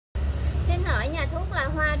thuốc là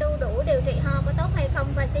hoa đu đủ điều trị ho có tốt hay không,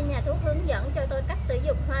 và xin nhà thuốc hướng dẫn cho tôi cách sử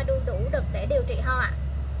dụng hoa đu đủ đực để điều trị ho ạ.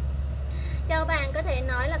 Chào bạn, có thể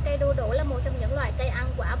nói là cây đu đủ là một trong những loại cây ăn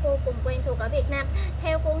quả vô cùng quen thuộc ở Việt Nam.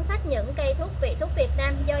 Theo cuốn sách Những cây thuốc vị thuốc Việt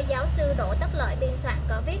Nam do giáo sư Đỗ Tất Lợi biên soạn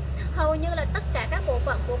có viết, hầu như là tất cả các bộ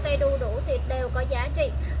phận của cây đu đủ thì đều có giá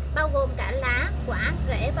trị, bao gồm cả lá, quả,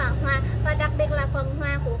 rễ và hoa, và đặc biệt là phần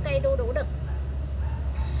hoa của cây đu đủ đực.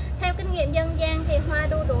 Theo kinh nghiệm dân gian thì hoa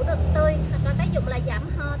đu đủ đực tươi có tác dụng là giảm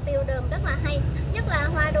ho, tiêu đờm rất là hay. Nhất là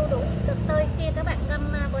hoa đu đủ đực tươi khi các bạn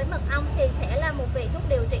ngâm với mật ong thì sẽ là một vị thuốc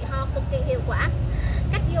điều trị ho cực kỳ hiệu quả.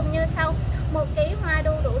 Cách dùng như sau: 1 kg hoa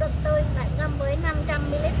đu đủ đực tươi bạn ngâm với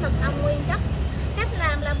 500 ml mật ong nguyên chất. Cách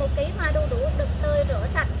làm là 1 kg hoa đu đủ đực tươi rửa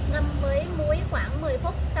sạch, ngâm với muối khoảng 10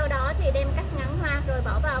 phút. Sau đó thì đem cắt ngắn hoa rồi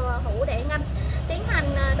bỏ vào hũ để ngâm. Tiến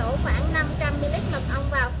hành đổ khoảng 500 ml mật ong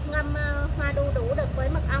vào, ngâm hoa đu đủ đực với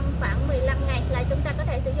mật ong khoảng 15 ngày là chúng ta có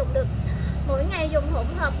thể sử dụng được. Mỗi ngày dùng hỗn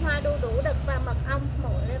hợp hoa đu đủ đực và mật ong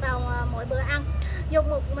vào mỗi bữa ăn. Dùng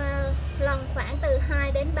một lần khoảng từ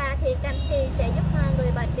 2 đến 3 thìa canh thì sẽ giúp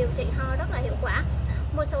người bệnh điều trị ho rất là hiệu quả.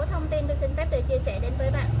 Một số thông tin tôi xin phép được chia sẻ đến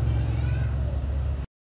với bạn.